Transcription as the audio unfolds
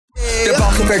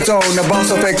boss effect on, the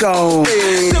boss effect on.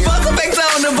 Hey. The boss effect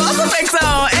on, the boss effect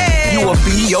on. Hey. You a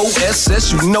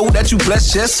BOSS, you know that you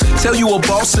blessed, yes. Tell you a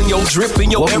boss in your drip, in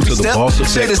your Welcome every to the step. Boss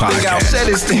Share Effect this thing out, Podcast. share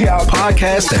this thing out.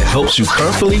 Podcast that helps you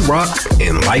comfortably rock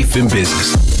in life and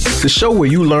business. The show where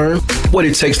you learn what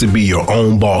it takes to be your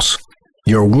own boss.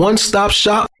 Your one-stop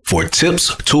shop for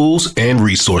tips, tools, and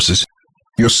resources.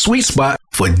 Your sweet spot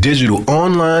for digital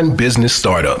online business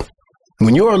startup.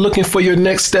 When you are looking for your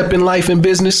next step in life and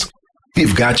business,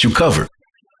 we've got you covered.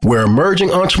 Where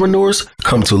emerging entrepreneurs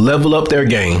come to level up their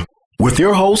game. With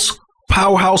your hosts,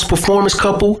 powerhouse performance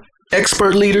couple,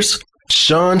 expert leaders,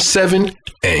 Sean Seven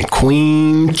and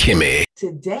Queen Kimmy.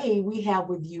 Today, we have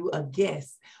with you a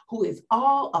guest who is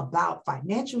all about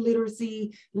financial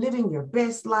literacy, living your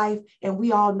best life. And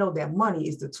we all know that money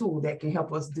is the tool that can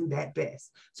help us do that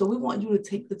best. So we want you to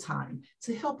take the time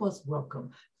to help us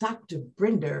welcome Dr.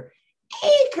 Brenda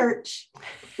Kirch.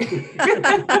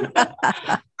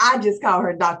 I just call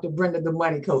her Dr. Brenda, the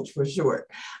money coach for short.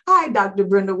 Hi, Dr.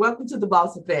 Brenda. Welcome to the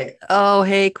Boss Effect. Oh,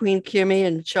 hey, Queen Kimmy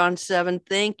and Sean Seven.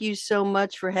 Thank you so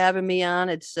much for having me on.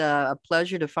 It's a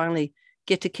pleasure to finally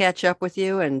get to catch up with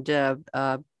you and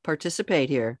participate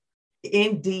here.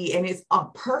 Indeed. And it's a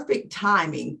perfect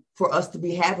timing for us to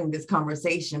be having this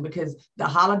conversation because the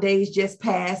holidays just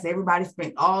passed. Everybody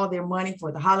spent all their money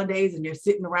for the holidays and they're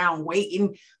sitting around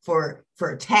waiting for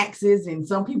taxes. And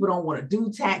some people don't want to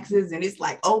do taxes. And it's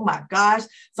like, oh my gosh,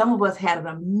 some of us had an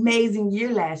amazing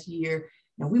year last year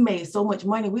and we made so much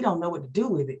money. We don't know what to do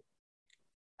with it.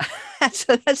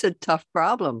 That's a tough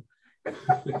problem.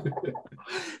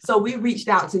 So we reached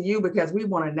out to you because we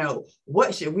want to know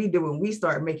what should we do when we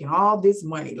start making all this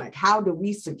money? Like, how do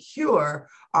we secure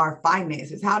our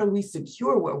finances? How do we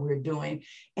secure what we're doing?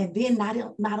 And then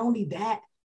not only that,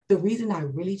 the reason I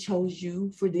really chose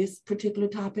you for this particular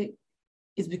topic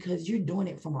is because you're doing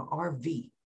it from an RV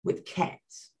with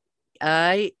cats.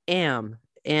 I am.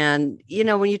 And,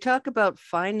 when you talk about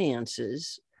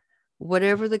finances,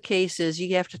 whatever the case is,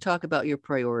 you have to talk about your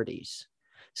priorities.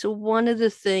 So one of the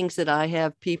things that I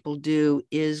have people do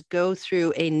is go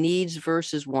through a needs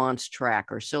versus wants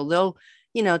tracker. So they'll,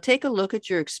 take a look at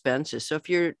your expenses. So if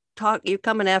you're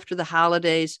coming after the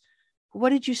holidays,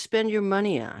 what did you spend your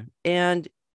money on? And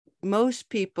most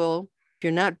people, if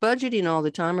you're not budgeting all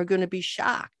the time, are going to be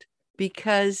shocked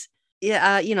because,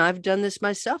 I've done this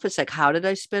myself. It's like, how did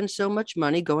I spend so much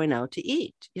money going out to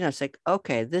eat? It's like,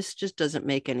 okay, this just doesn't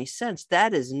make any sense.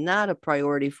 That is not a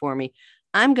priority for me.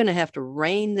 I'm going to have to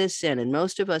rein this in. And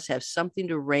most of us have something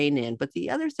to rein in. But the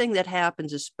other thing that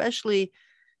happens, especially,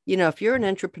 if you're an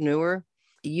entrepreneur,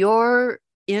 your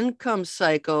income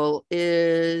cycle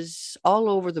is all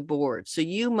over the board. So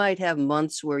you might have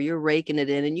months where you're raking it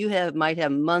in and might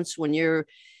have months when you're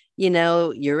in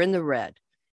the red.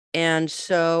 And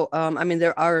so,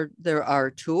 there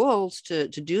are tools to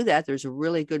do that. There's a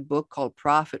really good book called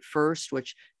Profit First,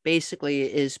 which basically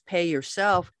is pay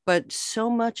yourself. But so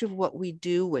much of what we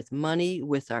do with money,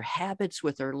 with our habits,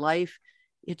 with our life,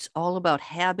 it's all about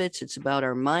habits. It's about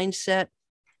our mindset.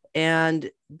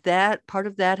 And that part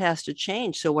of that has to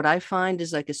change. So what I find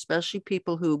is like, especially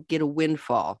people who get a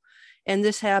windfall, and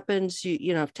this happens,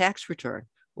 tax return.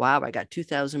 Wow, I got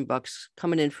 $2,000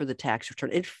 coming in for the tax return.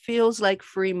 It feels like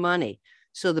free money.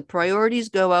 So the priorities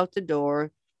go out the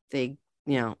door. They,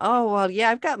 oh, well, yeah,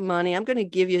 I've got money. I'm going to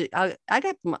give you, I'll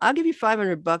give you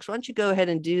 $500. Why don't you go ahead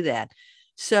and do that?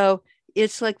 So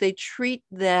it's like they treat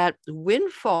that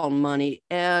windfall money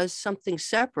as something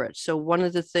separate. So one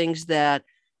of the things that,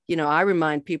 I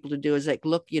remind people to do is like,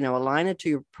 look, align it to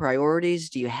your priorities.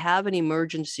 Do you have an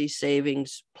emergency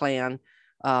savings plan?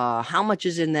 How much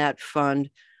is in that fund?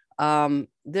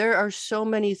 There are so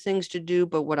many things to do,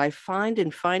 but what I find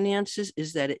in finances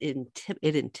is that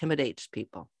it intimidates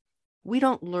people. We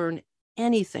don't learn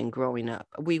anything growing up.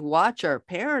 We watch our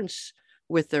parents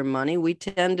with their money. We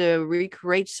tend to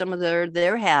recreate some of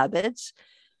their habits,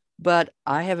 but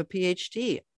I have a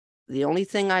PhD. The only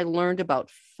thing I learned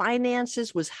about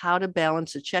finances was how to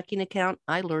balance a checking account.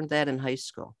 I learned that in high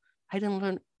school. I didn't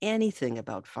learn anything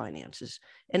about finances.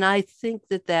 And I think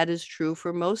that is true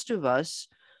for most of us,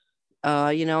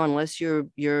 unless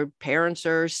your parents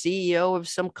are CEO of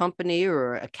some company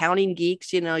or accounting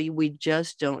geeks, we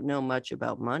just don't know much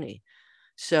about money.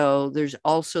 So there's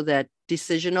also that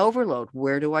decision overload.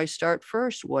 Where do I start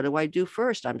first? What do I do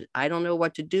first? I don't know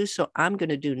what to do, so I'm going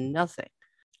to do nothing.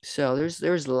 So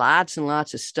there's lots and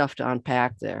lots of stuff to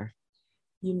unpack there.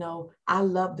 I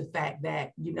love the fact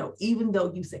that, even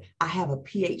though you say I have a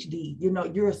PhD,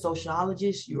 you're a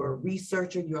sociologist, you're a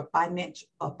researcher, you're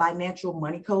a financial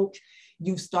money coach.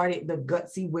 You've started the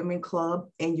Gutsy Women Club,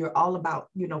 and you're all about,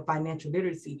 financial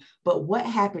literacy. But what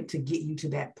happened to get you to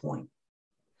that point?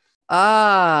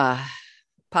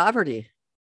 Poverty.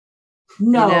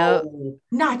 No,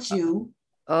 not you.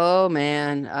 Oh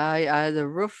man, the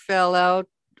roof fell out.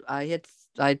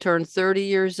 I turned 30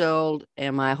 years old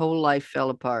and my whole life fell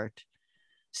apart.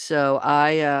 So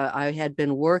I had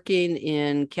been working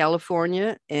in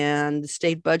California and the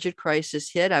state budget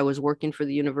crisis hit. I was working for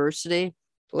the university.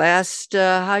 Last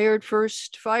hired,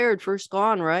 first fired, first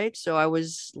gone, right? So I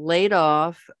was laid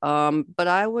off. But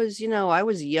I was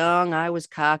young, I was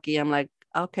cocky. I'm like,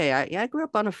 okay, I grew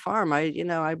up on a farm.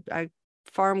 I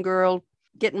farm girl,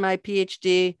 getting my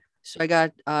PhD. So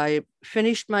I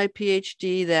finished my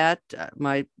PhD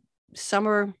my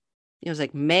summer, it was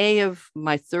like May of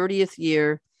my 30th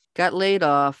year, got laid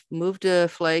off, moved to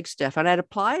Flagstaff, and I'd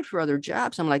applied for other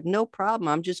jobs. I'm like, no problem.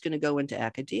 I'm just going to go into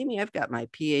academia. I've got my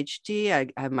PhD.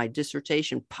 I have my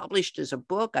dissertation published as a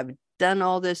book. I've done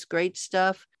all this great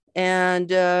stuff. And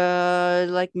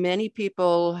like many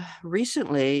people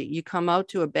recently, you come out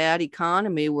to a bad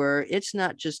economy where it's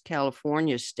not just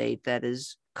California state that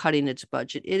is cutting its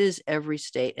budget. It is every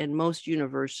state, and most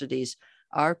universities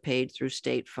are paid through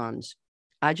state funds.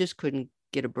 I just couldn't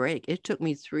get a break. It took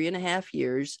me 3.5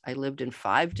 years. I lived in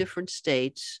 5 different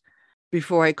states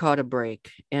before I caught a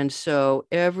break. And so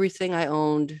everything I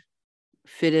owned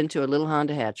fit into a little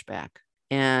Honda hatchback.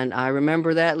 And I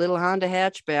remember that little Honda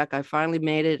hatchback. I finally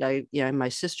made it. My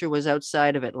sister was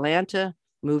outside of Atlanta,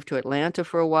 moved to Atlanta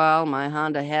for a while. My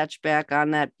Honda hatchback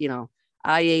on that,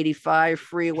 I-85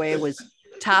 freeway was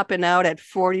topping out at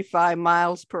 45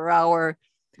 miles per hour.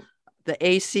 The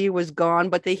AC was gone,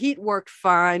 but the heat worked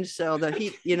fine. So the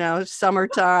heat,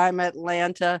 summertime,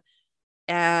 Atlanta.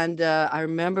 And I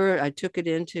remember I took it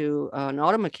into an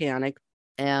auto mechanic,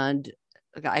 and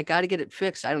I got to get it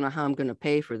fixed. I don't know how I'm going to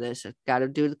pay for this. I got to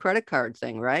do the credit card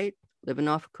thing, right? Living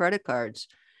off of credit cards.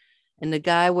 And the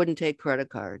guy wouldn't take credit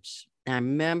cards. And I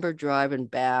remember driving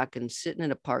back and sitting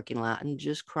in a parking lot and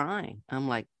just crying. I'm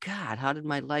like, God, how did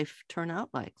my life turn out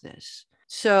like this?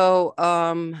 So,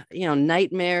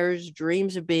 nightmares,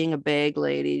 dreams of being a bag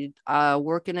lady,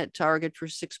 working at Target for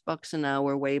 $6 an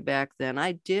hour way back then.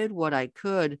 I did what I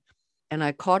could, and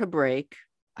I caught a break.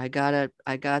 I got a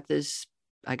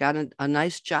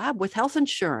nice job with health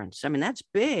insurance. I mean, that's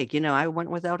big. I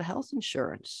went without health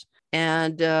insurance,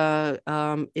 and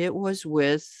it was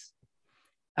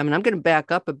I'm going to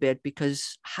back up a bit,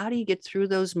 because how do you get through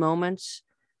those moments?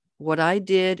 What I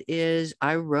did is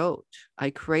I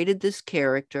created this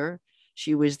character.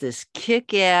 She was this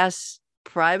kick-ass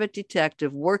private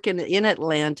detective working in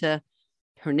Atlanta.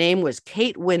 Her name was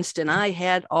Kate Winston. I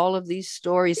had all of these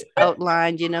stories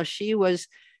outlined.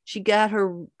 She got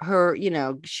her,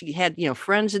 she had,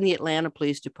 friends in the Atlanta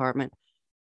Police Department.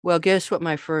 Well, guess what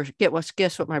my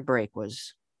break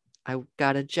was? I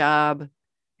got a job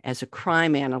as a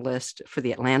crime analyst for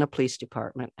the Atlanta Police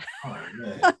Department. Oh,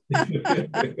 man.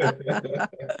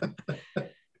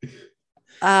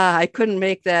 I couldn't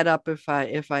make that up if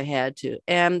I had to.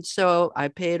 And so I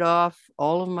paid off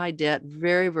all of my debt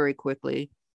very, very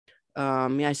quickly.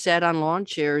 I sat on lawn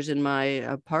chairs in my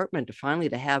apartment. Finally,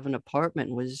 to have an apartment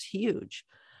was huge.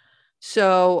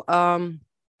 So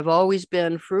I've always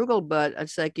been frugal, but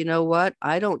it's like, you know what?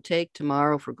 I don't take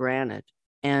tomorrow for granted.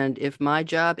 And if my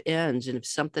job ends and if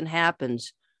something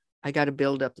happens, I got to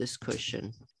build up this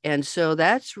cushion. And so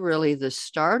that's really the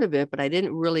start of it. But I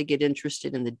didn't really get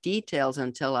interested in the details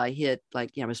until I hit I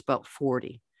was about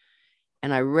 40.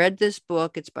 And I read this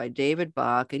book. It's by David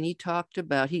Bach. And he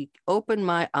opened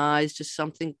my eyes to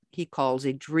something he calls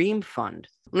a dream fund.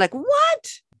 I'm like,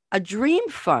 what? A dream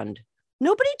fund?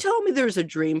 Nobody told me there's a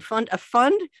dream fund, a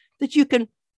fund that you can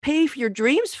pay for your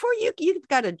dreams for. You've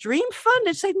got a dream fund.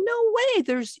 It's like, no way.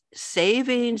 There's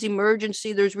savings,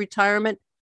 emergency, there's retirement,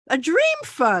 a dream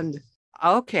fund.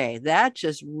 Okay, that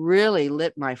just really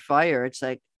lit my fire. It's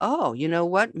like, oh, you know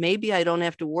what? Maybe I don't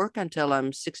have to work until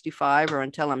I'm 65 or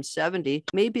until I'm 70.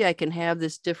 Maybe I can have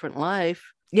this different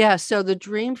life. Yeah, so the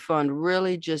dream fund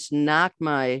really just knocked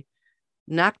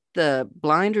the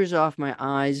blinders off my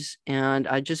eyes, and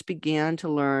I just began to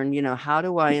learn, how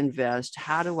do I invest?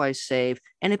 How do I save?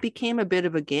 And it became a bit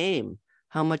of a game.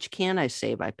 How much can I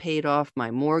save? I paid off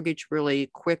my mortgage really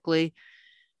quickly.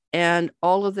 And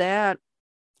all of that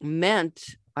meant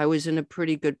I was in a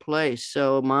pretty good place.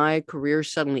 So my career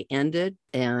suddenly ended,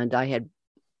 and I had,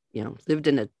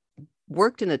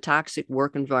 worked in a toxic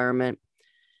work environment.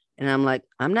 And I'm like,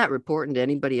 I'm not reporting to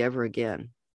anybody ever again.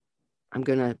 I'm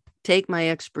going to take my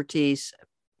expertise,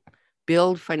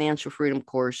 build financial freedom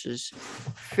courses,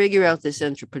 figure out this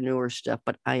entrepreneur stuff,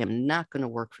 but I am not going to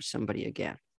work for somebody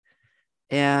again.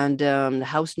 And the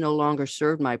house no longer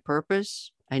served my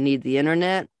purpose. I need the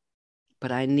internet,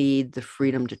 but I need the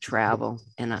freedom to travel.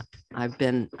 And I've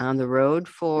been on the road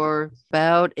for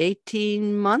about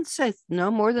 18 months.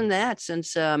 No more than that,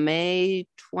 since May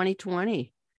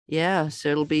 2020. Yeah, so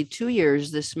it'll be 2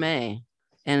 years this May.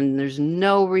 And there's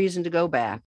no reason to go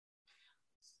back.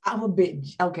 I'm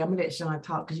gonna let Sean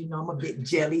talk because I'm a bit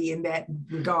jelly in that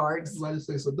regards. I just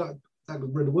say, so Dr.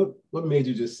 Brenda, what made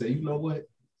you just say, you know what?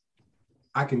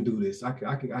 I can do this. I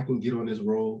can get on this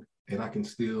road and I can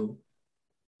still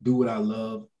do what I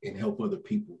love and help other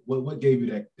people. What gave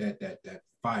you that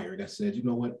fire that said, you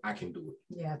know what, I can do it?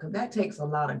 Yeah, because that takes a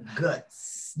lot of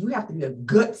guts. You have to be a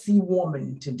gutsy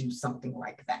woman to do something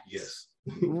like that. Yes.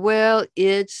 Well,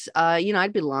 it's,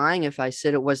 I'd be lying if I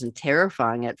said it wasn't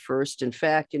terrifying at first. In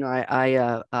fact,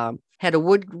 I had a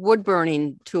wood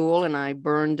burning tool and I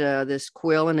burned this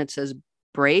quill and it says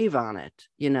brave on it,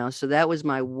 so that was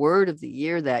my word of the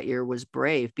year that year was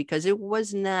brave, because it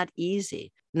was not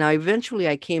easy. Now, eventually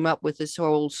I came up with this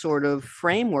whole sort of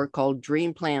framework called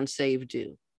Dream, Plan, Save,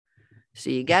 Do. So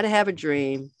you got to have a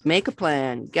dream, make a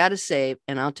plan, got to save.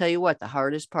 And I'll tell you what, the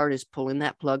hardest part is pulling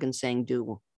that plug and saying,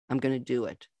 I'm going to do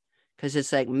it. Because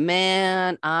it's like,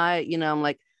 man, I'm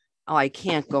like, oh, I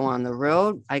can't go on the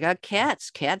road. I got cats.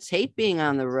 Cats hate being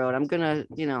on the road. I'm going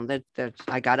to,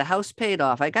 I got a house paid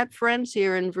off. I got friends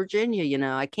here in Virginia,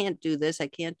 I can't do this. I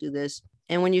can't do this.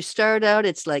 And when you start out,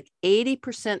 it's like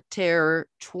 80% terror,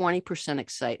 20%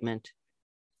 excitement.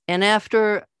 And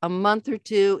after a month or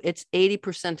two, it's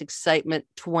 80% excitement,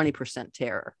 20%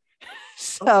 terror.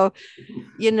 So,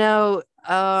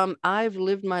 I've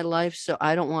lived my life, so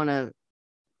I don't want to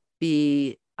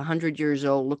be 100 years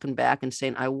old looking back and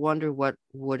saying, I wonder what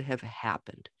would have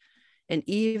happened. And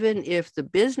even if the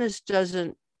business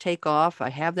doesn't take off, I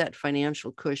have that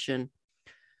financial cushion.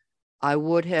 I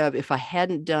would have, if I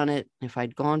hadn't done it, if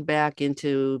I'd gone back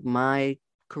into my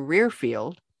career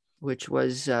field, which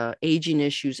was aging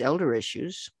issues, elder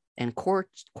issues, and court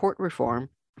reform,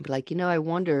 I'd be like, I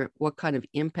wonder what kind of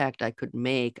impact I could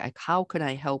make. How could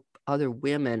I help other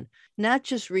women not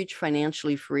just reach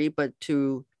financially free, but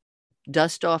to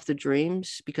dust off the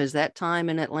dreams? Because that time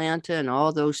in Atlanta and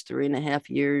all those 3.5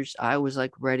 years, I was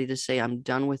like ready to say, I'm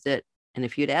done with it. And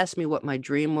if you'd asked me what my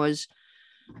dream was,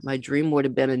 my dream would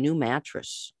have been a new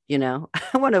mattress. I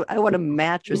want a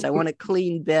mattress. I want a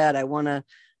clean bed. I want a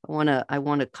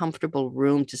comfortable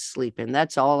room to sleep in.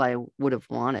 That's all I would have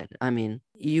wanted. I mean,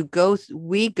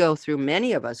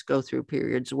 many of us go through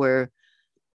periods where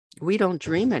we don't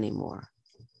dream anymore,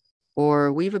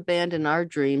 or we've abandoned our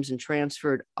dreams and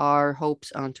transferred our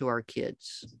hopes onto our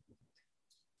kids.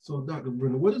 So, Dr.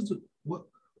 Brenda, what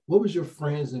was your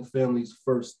friends and family's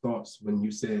first thoughts when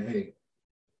you said, hey,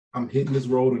 I'm hitting this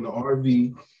road in the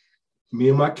RV, me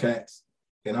and my cats,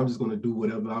 and I'm just going to do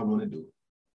whatever I want to do?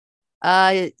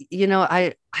 I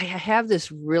have this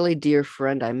really dear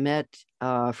friend I met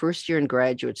first year in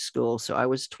graduate school. So I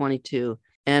was 22.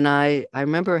 And I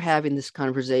remember having this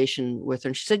conversation with her.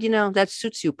 And she said, that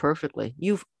suits you perfectly.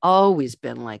 You've always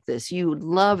been like this. You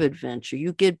love adventure.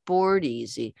 You get bored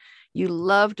easy. You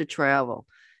love to travel.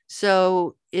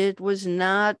 So it was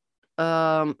not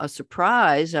a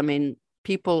surprise. I mean,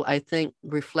 people, I think,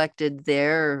 reflected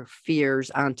their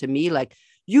fears onto me, like,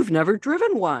 you've never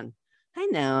driven one. I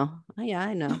know. Yeah,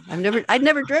 I know. I'd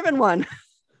never driven one.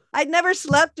 I'd never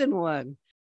slept in one.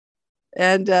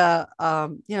 And, but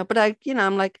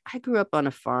I'm like, I grew up on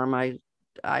a farm.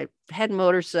 I had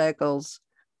motorcycles.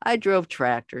 I drove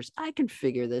tractors. I can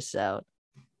figure this out.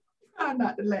 I'm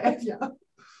not to laugh, y'all.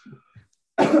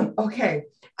 Okay,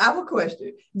 I have a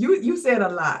question. You said a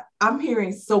lot. I'm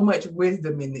hearing so much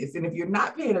wisdom in this. And if you're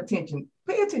not paying attention,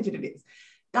 pay attention to this.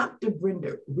 Dr.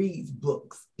 Brenda reads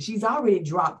books. She's already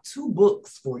dropped 2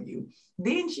 books for you.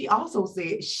 Then she also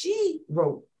said she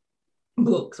wrote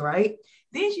books, right?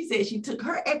 Then she said she took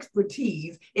her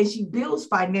expertise and she builds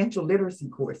financial literacy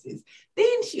courses.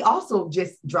 Then she also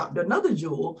just dropped another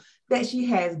jewel that she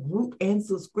has group and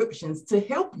subscriptions to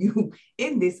help you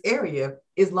in this area.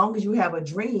 As long as you have a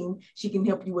dream, she can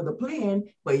help you with a plan,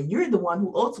 but you're the one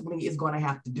who ultimately is going to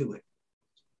have to do it.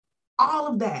 All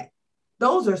of that.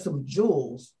 Those are some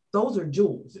jewels. Those are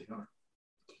jewels.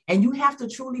 And you have to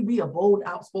truly be a bold,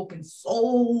 outspoken,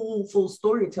 soulful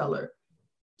storyteller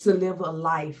to live a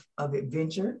life of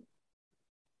adventure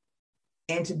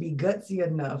and to be gutsy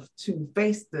enough to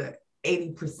face the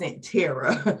 80%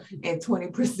 terror and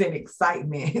 20%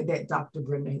 excitement that Dr.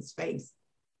 Brenda has faced.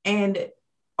 And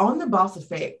on the Boss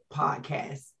Effect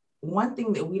podcast, one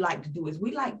thing that we like to do is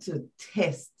we like to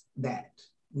test that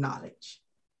knowledge,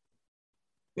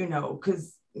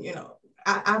 because,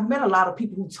 I've met a lot of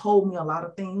people who told me a lot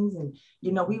of things, and,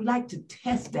 we like to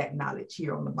test that knowledge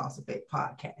here on the Boss Effect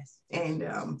podcast. And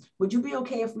would you be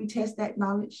okay if we test that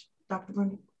knowledge, Dr.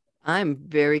 Brenda? I'm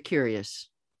very curious.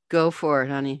 Go for it,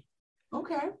 honey.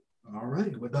 Okay. All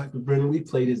right. Well, Dr. Brennan, we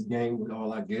play this game with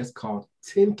all our guests called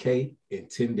 10K in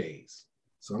 10 days.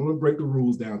 So I'm going to break the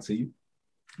rules down to you.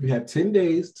 You have 10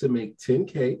 days to make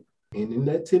 10K. And in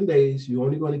that 10 days, you're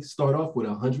only going to start off with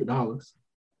 $100.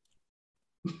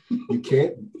 You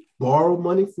can't borrow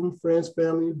money from friends,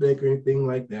 family, bank, or anything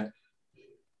like that.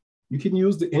 You can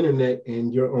use the internet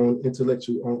and your own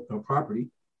intellectual property.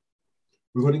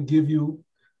 We're going to give you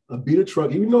a beater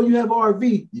truck. Even though you have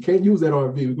RV, you can't use that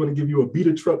RV. We're going to give you a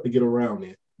beater truck to get around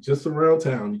in, just around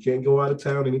town. You can't go out of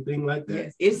town, anything like that.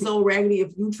 Yes, it's so raggedy.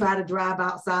 If you try to drive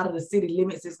outside of the city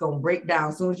limits, it's going to break down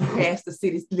as soon as you pass the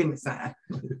city limit sign.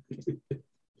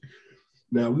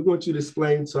 Now, we want you to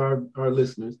explain to our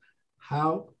listeners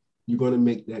how you're going to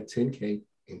make that 10K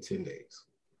in 10 days.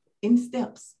 In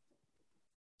steps.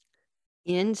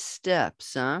 In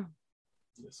steps, huh?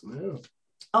 Yes, ma'am.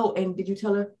 Oh, and did you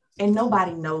tell her? And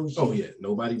nobody knows you. Oh, yeah.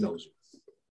 Nobody knows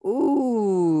you.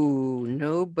 Ooh,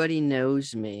 nobody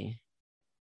knows me.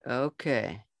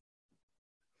 Okay.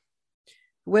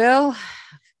 Well,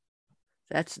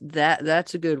 that's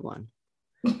a good one.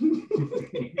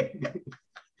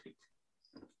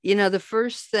 The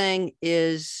first thing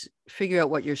is figure out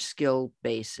what your skill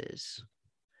base is.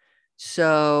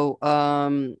 So,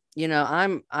 I'm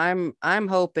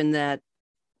hoping that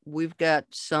we've got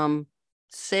some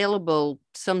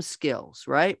skills,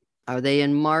 right? Are they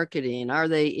in marketing? Are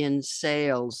they in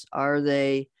sales? Are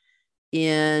they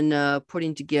in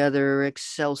putting together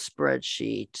Excel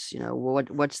spreadsheets?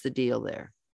 What's the deal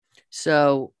there?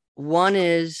 So one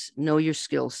is know your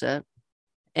skill set.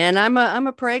 And I'm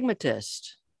a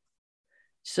pragmatist.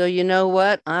 So you know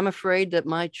what? I'm afraid that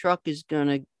my truck is going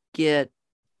to get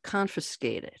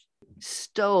confiscated,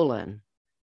 stolen,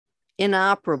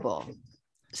 inoperable.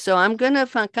 So I'm going to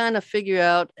kind of figure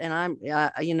out, and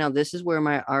this is where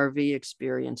my RV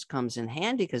experience comes in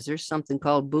handy, because there's something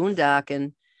called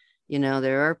boondocking.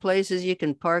 There are places you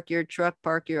can park your truck,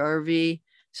 park your RV.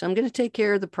 So I'm going to take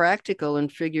care of the practical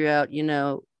and figure out,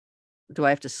 do I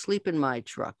have to sleep in my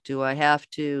truck?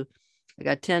 I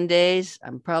got 10 days.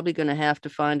 I'm probably going to have to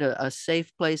find a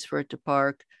safe place for it to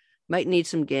park. Might need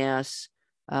some gas.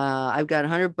 I've got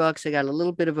 $100. I got a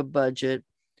little bit of a budget.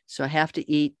 So I have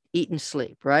to eat and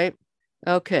sleep, right?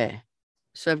 Okay.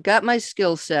 So I've got my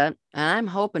skill set, and I'm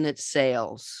hoping it's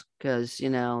sales, because,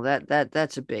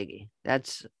 that's a biggie.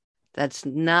 That's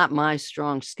not my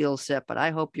strong skill set, but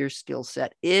I hope your skill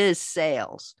set is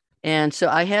sales. And so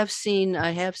I have seen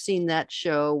that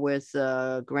show with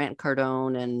Grant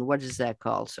Cardone, and what is that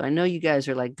called? So I know you guys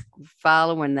are like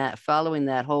following that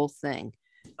whole thing.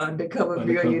 Undercover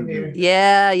Billionaire.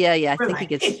 Yeah.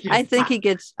 I think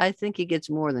he gets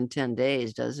more than 10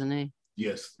 days, doesn't he?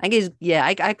 Yes. I guess,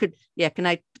 I could. Yeah. Can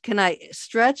I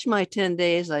stretch my 10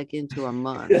 days like into a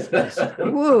month?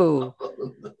 Whoa.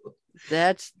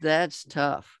 That's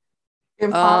tough.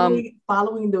 And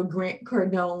following the Grant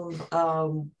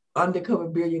Cardone Undercover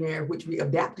Billionaire, which we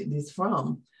adapted this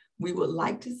from, we would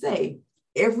like to say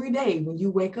every day when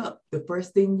you wake up, the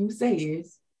first thing you say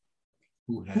is,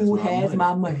 who has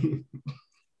my money?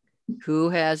 Who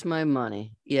has my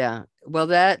money? Yeah. Well,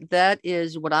 that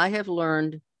is what I have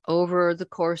learned over the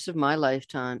course of my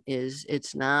lifetime. Is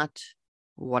it's not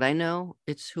what I know,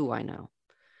 it's who I know.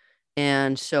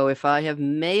 And so if I have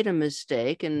made a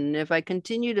mistake, and if I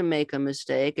continue to make a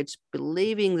mistake, it's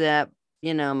believing that,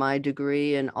 my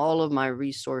degree and all of my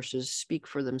resources speak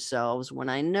for themselves, when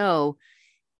I know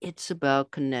it's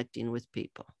about connecting with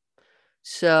people.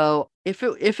 So if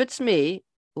it's me,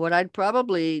 what I'd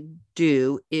probably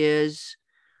do is,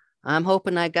 I'm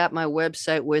hoping I got my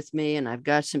website with me and I've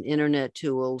got some internet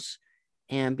tools.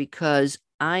 And because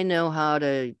I know how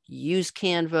to use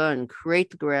Canva and create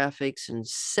the graphics and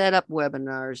set up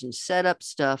webinars and set up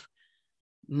stuff,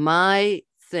 my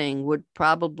thing would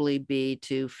probably be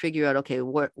to figure out, okay,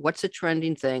 what's a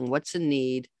trending thing? What's a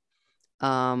need?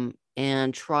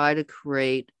 And try to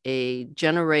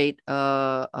generate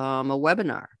a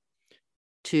webinar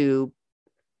to,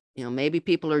 maybe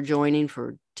people are joining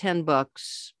for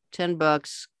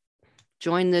 $10,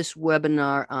 join this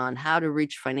webinar on how to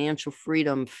reach financial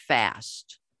freedom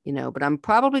fast, but I'm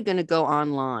probably going to go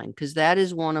online because that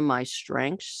is one of my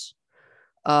strengths.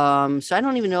 So I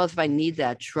don't even know if I need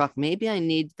that truck. Maybe I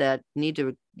need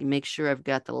to make sure I've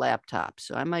got the laptop.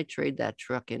 So I might trade that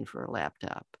truck in for a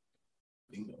laptop.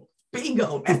 Bingo.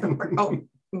 Bingo. That's the first. Oh.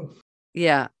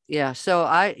 Yeah.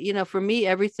 So for me,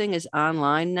 everything is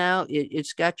online now.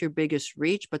 It's got your biggest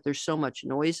reach, but there's so much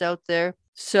noise out there.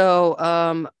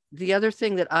 So the other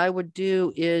thing that I would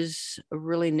do is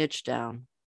really niche down,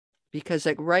 because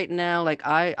like right now, like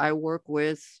I work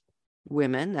with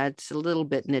women. That's a little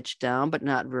bit niche down, but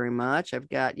not very much. I've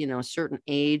got, a certain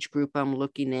age group I'm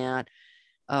looking at.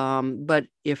 But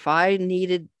if I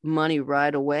needed money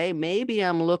right away, maybe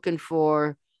I'm looking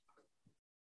for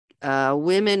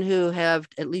women who have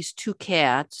at least 2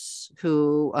 cats,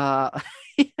 who,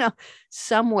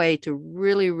 some way to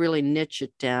really, really niche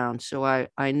it down. So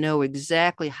I know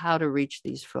exactly how to reach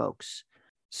these folks.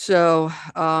 So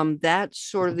that's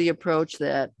sort of the approach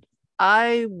that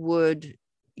I would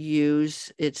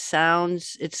use. It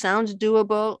sounds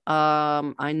doable.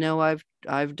 I know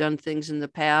I've done things in the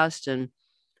past, and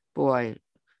boy,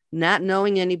 not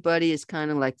knowing anybody is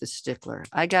kind of like the stickler.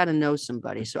 I got to know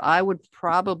somebody. So I would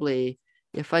probably,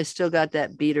 if I still got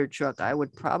that beater truck,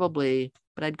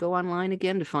 but I'd go online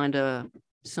again to find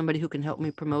somebody who can help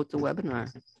me promote the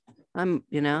webinar. And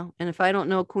if I don't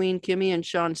know Queen Kimmy and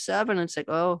Sean Seven, it's like,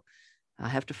 oh, I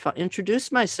have to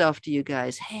introduce myself to you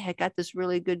guys. Hey, I got this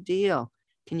really good deal.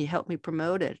 Can you help me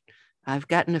promote it? I've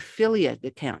got an affiliate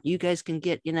account. You guys can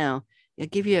get, I'll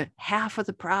give you half of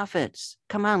the profits.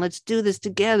 Come on, let's do this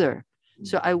together.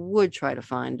 So I would try to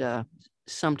find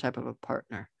some type of a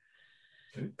partner.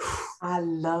 I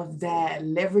love that.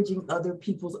 Leveraging other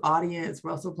people's audience.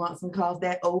 Russell Brunson calls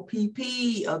that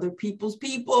OPP, other people's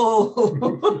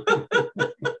people.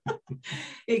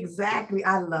 Exactly.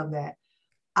 I love that.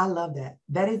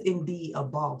 That is indeed a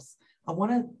boss. I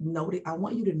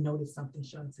want you to notice something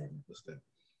Sean said. What's that?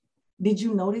 Did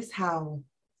you notice how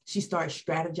she started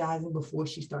strategizing before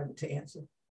she started to answer?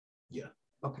 Yeah.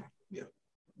 Okay. Yeah.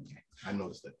 Okay. I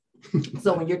noticed that.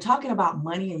 So when you're talking about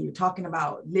money and you're talking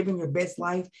about living your best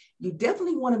life, you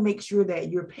definitely want to make sure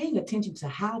that you're paying attention to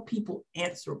how people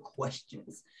answer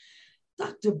questions.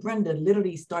 Dr. Brenda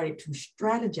literally started to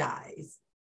strategize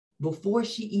before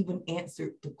she even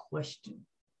answered the question.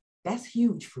 That's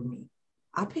huge for me.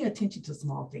 I pay attention to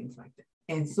small things like that.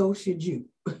 And so should you.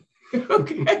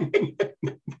 Okay.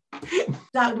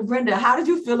 Dr. Brenda, how did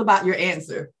you feel about your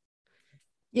answer?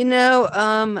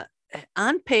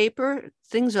 On paper,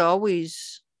 things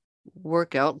always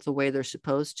work out the way they're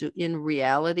supposed to. In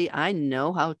reality, I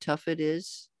know how tough it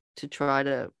is to try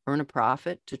to earn a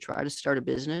profit, to try to start a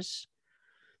business.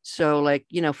 So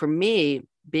for me,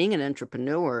 being an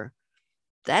entrepreneur,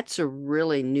 that's a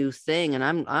really new thing. And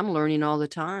I'm learning all the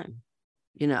time.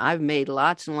 I've made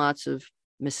lots and lots of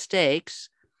mistakes,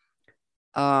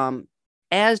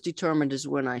 as determined as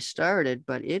when I started.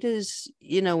 But it is,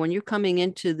 when you're coming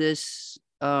into this,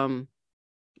 when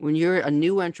you're a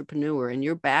new entrepreneur and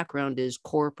your background is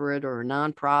corporate or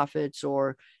nonprofits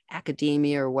or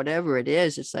academia or whatever it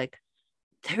is, it's like,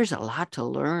 there's a lot to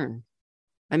learn.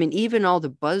 I mean, even all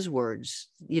the buzzwords,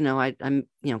 I'm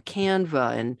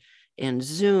Canva and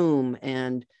Zoom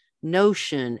and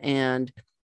Notion and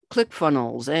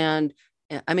ClickFunnels. And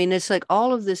I mean, it's like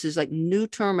all of this is like new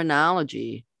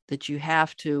terminology that you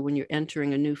have to, when you're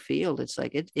entering a new field, it's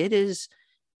like, it is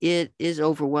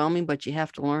overwhelming, but you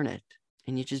have to learn it,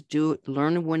 and you just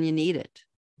learn it when you need it.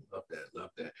 Love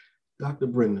that. Dr.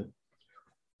 Brenda,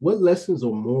 what lessons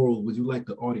or morals would you like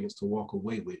the audience to walk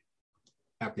away with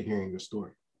after hearing your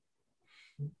story?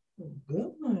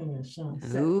 Good one, Sean.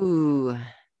 Ooh.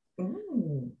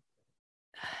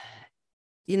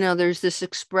 There's this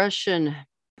expression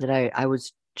that I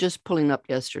was just pulling up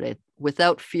yesterday.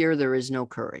 Without fear, there is no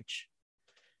courage.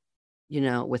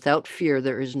 Without fear,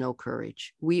 there is no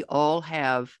courage. We all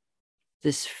have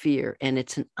this fear, and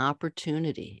it's an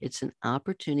opportunity. It's an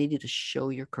opportunity to show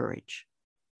your courage.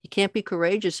 You can't be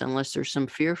courageous unless there's some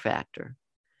fear factor.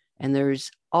 And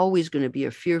there's always going to be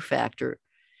a fear factor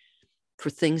for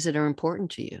things that are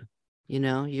important to you.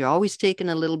 You're always taking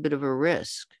a little bit of a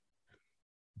risk.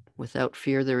 Without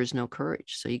fear, there is no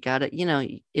courage. So you got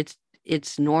to,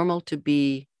 it's normal to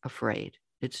be afraid.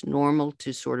 It's normal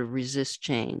to sort of resist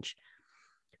change,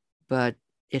 but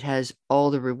it has all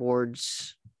the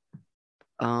rewards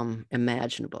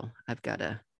imaginable.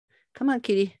 Come on,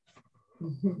 Kitty.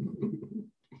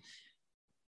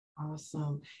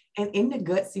 Awesome. And in the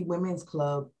Gutsy Women's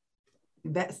Club,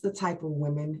 that's the type of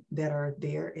women that are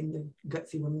there in the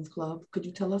Gutsy Women's Club. Could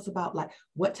you tell us about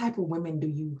what type of women do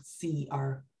you see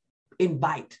are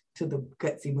invite to the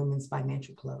Gutsy Women's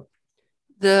Financial Club?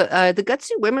 The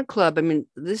Gutsy Women Club, I mean,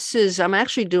 I'm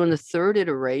actually doing the 3rd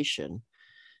iteration,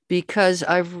 because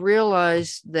I've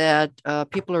realized that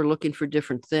people are looking for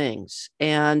different things.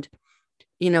 And,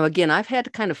 again, I've had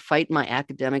to kind of fight my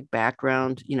academic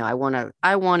background. I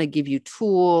want to give you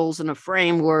tools and a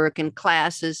framework and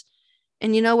classes.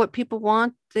 And you know what people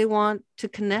want? They want to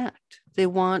connect. They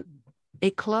want a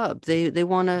club. They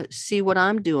want to see what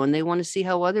I'm doing. They want to see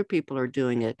how other people are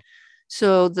doing it.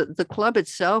 So the club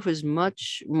itself is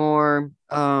much more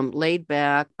laid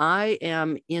back. I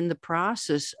am in the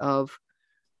process of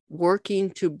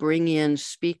working to bring in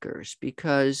speakers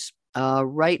because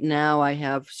right now I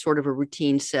have sort of a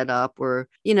routine set up where,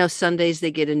 Sundays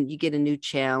you get a new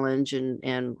challenge,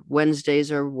 and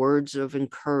Wednesdays are words of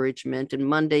encouragement, and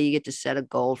Monday you get to set a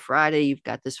goal. Friday, you've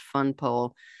got this fun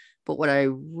poll. But what I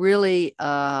really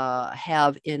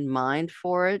have in mind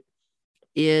for it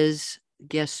is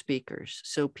guest speakers.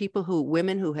 So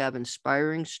women who have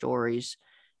inspiring stories,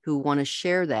 who want to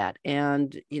share that.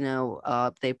 And,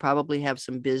 they probably have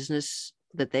some business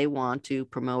that they want to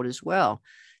promote as well.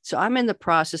 So I'm in the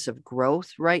process of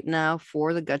growth right now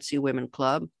for the Gutsy Women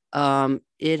Club.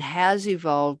 It has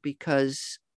evolved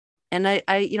because, and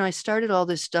I started all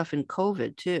this stuff in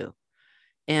COVID too.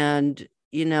 And,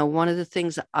 one of the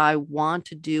things I want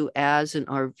to do as an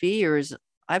RVer is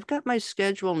I've got my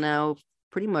schedule now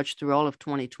pretty much through all of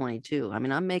 2022. I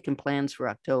mean, I'm making plans for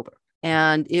October.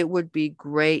 And it would be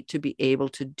great to be able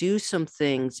to do some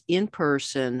things in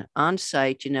person, on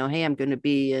site, hey, I'm going to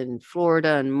be in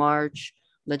Florida in March.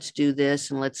 Let's do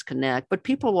this and let's connect. But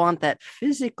people want that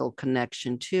physical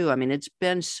connection too. I mean, it's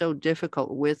been so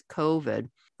difficult with COVID.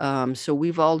 So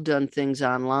we've all done things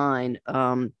online,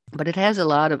 but it has a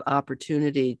lot of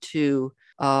opportunity to,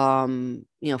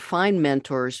 find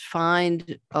mentors,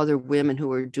 find other women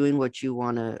who are doing what you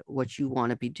want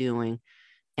to be doing,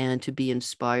 and to be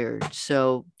inspired.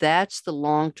 So that's the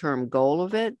long-term goal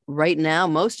of it. Right now,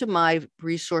 most of my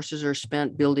resources are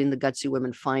spent building the Gutsy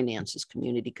Women Finances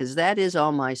community, because that is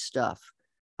all my stuff.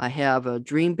 I have a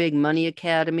Dream Big Money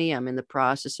Academy. I'm in the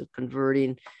process of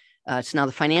converting. It's now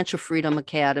the Financial Freedom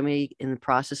Academy, in the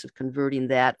process of converting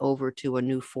that over to a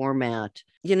new format.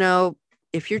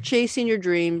 If you're chasing your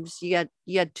dreams, you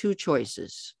got two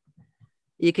choices.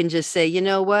 You can just say, you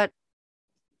know what?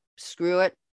 Screw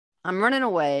it. I'm running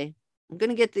away. I'm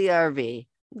going to get the RV.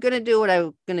 I'm going to do what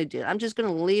I'm going to do. I'm just going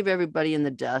to leave everybody in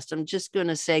the dust. I'm just going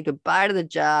to say goodbye to the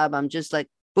job. I'm just like,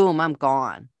 boom, I'm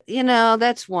gone.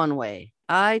 That's one way.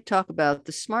 I talk about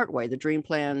the smart way, the dream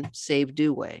plan, save,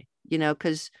 do way,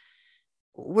 because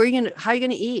how are you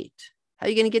going to eat? How are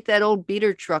you going to get that old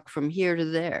beater truck from here to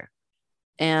there?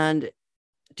 And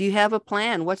do you have a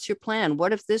plan? What's your plan?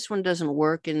 What if this one doesn't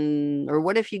work? Or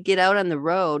what if you get out on the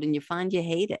road and you find you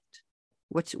hate it?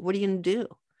 What are you going to do?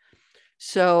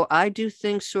 So I do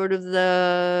things sort of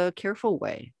the careful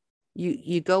way.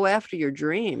 You go after your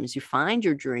dreams. You find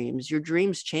your dreams. Your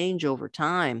dreams change over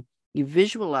time. You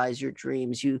visualize your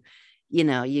dreams. You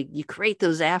create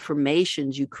those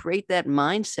affirmations. You create that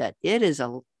mindset. It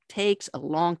takes a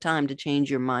long time to change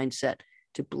your mindset,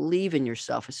 to believe in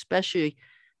yourself, especially.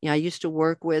 I used to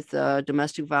work with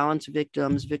domestic violence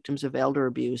victims of elder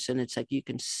abuse, and it's like you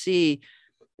can see.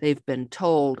 They've been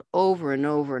told over and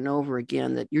over and over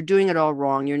again that you're doing it all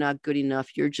wrong. You're not good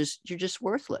enough. You're just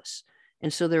worthless.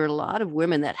 And so there are a lot of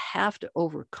women that have to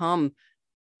overcome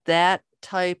that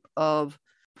type of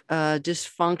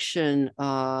dysfunction,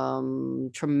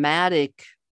 traumatic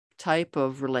type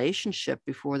of relationship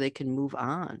before they can move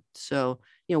on. So,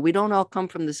 we don't all come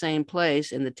from the same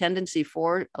place. And the tendency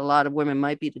for a lot of women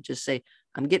might be to just say,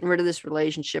 I'm getting rid of this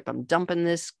relationship. I'm dumping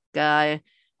this guy.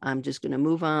 I'm just going to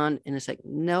move on. And it's like,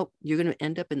 nope, you're going to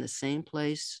end up in the same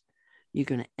place. You're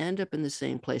going to end up in the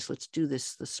same place. Let's do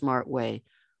this the smart way.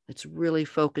 Let's really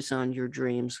focus on your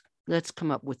dreams. Let's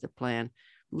come up with a plan.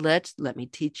 Let me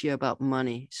teach you about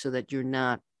money so that you're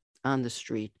not on the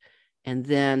street. And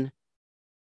then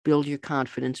build your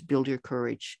confidence, build your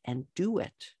courage, and do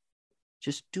it.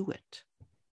 Just do it.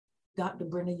 Dr.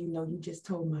 Brenda, you just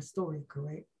told my story,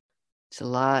 correct? It's a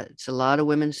lot of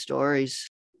women's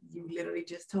stories. You literally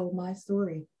just told my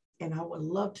story, and I would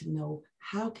love to know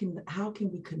how can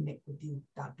we connect with you,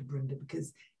 Dr. Brenda,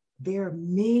 because there are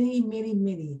many, many,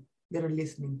 many that are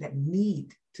listening that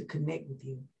need to connect with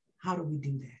you. How do we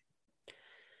do that?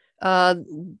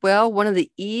 Well, one of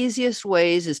the easiest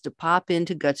ways is to pop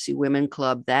into Gutsy Women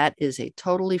Club. That is a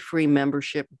totally free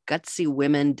membership,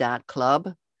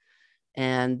 gutsywomen.club.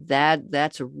 And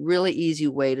that's a really easy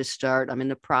way to start. I'm in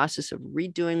the process of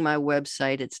redoing my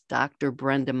website. It's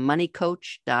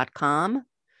drbrendamoneycoach.com.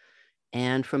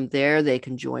 And from there, they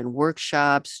can join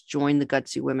workshops, join the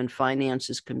Gutsy Women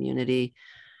Finances community.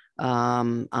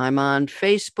 I'm on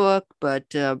Facebook, but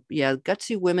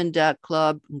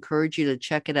gutsywomen.club. Encourage you to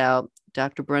check it out,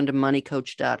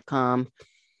 drbrendamoneycoach.com.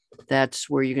 that's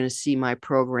where you're going to see my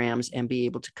programs and be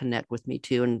able to connect with me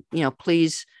too. And,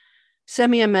 please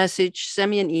send me a message,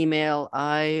 send me an email.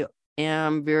 I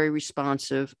am very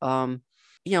responsive.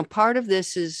 Part of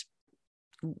this is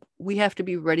we have to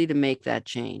be ready to make that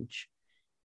change.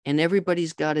 And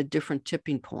everybody's got a different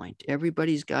tipping point.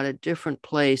 Everybody's got a different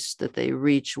place that they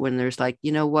reach when there's like,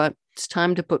 you know what? It's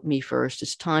time to put me first.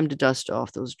 It's time to dust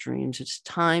off those dreams. It's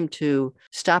time to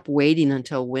stop waiting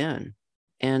until when.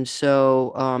 And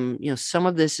so, some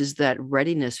of this is that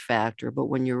readiness factor. But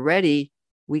when you're ready,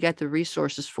 we got the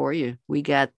resources for you. We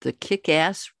got the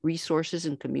kick-ass resources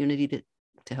and community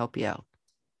to help you out.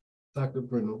 Dr.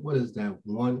 Brenda, what is that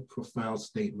one profound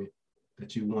statement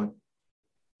that you want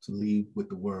to leave with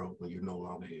the world when you're no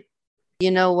longer here?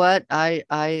 You know what? I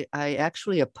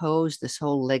actually oppose this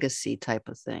whole legacy type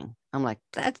of thing. I'm like,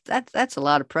 that's a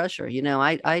lot of pressure.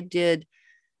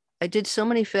 I did so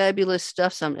many fabulous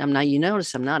stuff. I'm not, you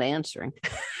notice I'm not answering.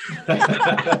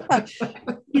 I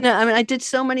did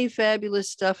so many fabulous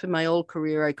stuff in my old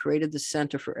career. I created the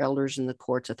Center for Elders in the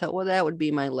Courts. I thought, well, that would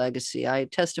be my legacy. I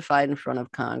testified in front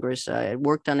of Congress. I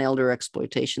worked on elder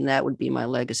exploitation. That would be my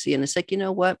legacy. And it's like, you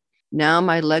know what? Now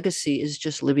my legacy is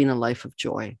just living a life of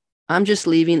joy. I'm just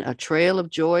leaving a trail of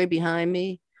joy behind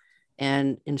me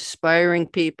and inspiring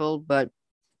people. But,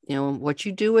 what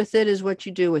you do with it is what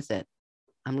you do with it.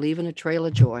 I'm leaving a trail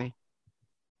of joy.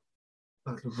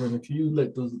 Dr. Brenda, can you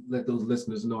let those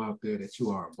listeners know out there that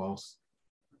you are a boss?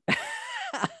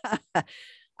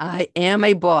 I am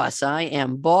a boss. I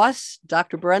am boss,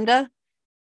 Dr. Brenda,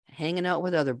 hanging out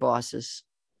with other bosses.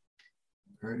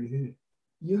 Heard it here.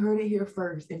 You heard it here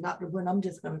first. And Dr. Brenda, I'm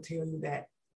just going to tell you that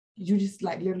you just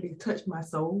literally touched my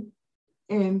soul.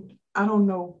 And I don't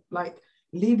know,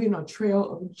 leaving a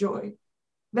trail of joy.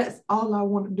 That's all I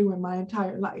want to do in my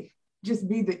entire life. Just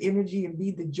be the energy and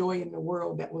be the joy in the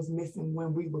world that was missing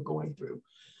when we were going through.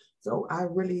 So I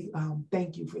really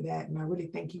thank you for that. And I really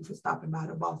thank you for stopping by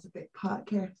the Boss Effect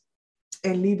podcast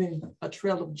and leaving a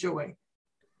trail of joy.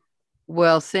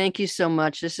 Well, thank you so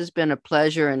much. This has been a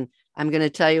pleasure. And I'm going to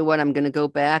tell you what, I'm going to go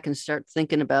back and start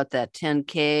thinking about that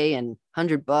 10K and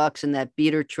 $100 and that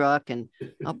beater truck. And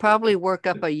I'll probably work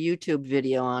up a YouTube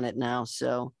video on it now.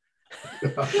 So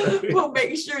well,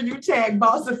 make sure you tag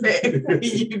Boss Effect when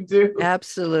you do.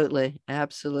 Absolutely.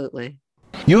 Absolutely.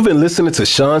 You've been listening to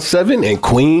Sean Seven and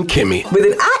Queen Kimmy. With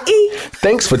an IE.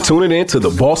 Thanks for tuning in to the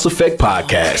Boss Effect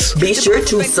podcast. Be sure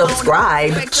to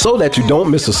subscribe so that you don't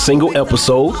miss a single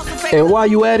episode. And while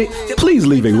you at it, please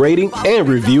leave a rating and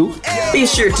review. Be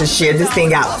sure to share this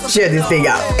thing out. Share this thing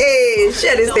out. Hey,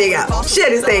 share this thing out. Share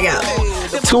this thing out.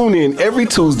 Tune in every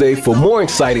Tuesday for more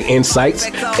exciting insights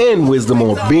and wisdom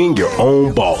on being your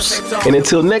own boss. And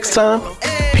until next time,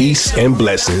 peace and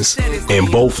blessings in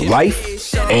both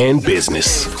life and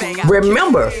business.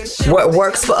 Remember, what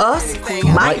works for us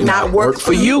might not work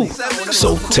for you.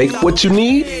 So take what you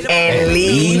need and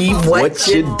leave what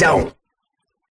you don't.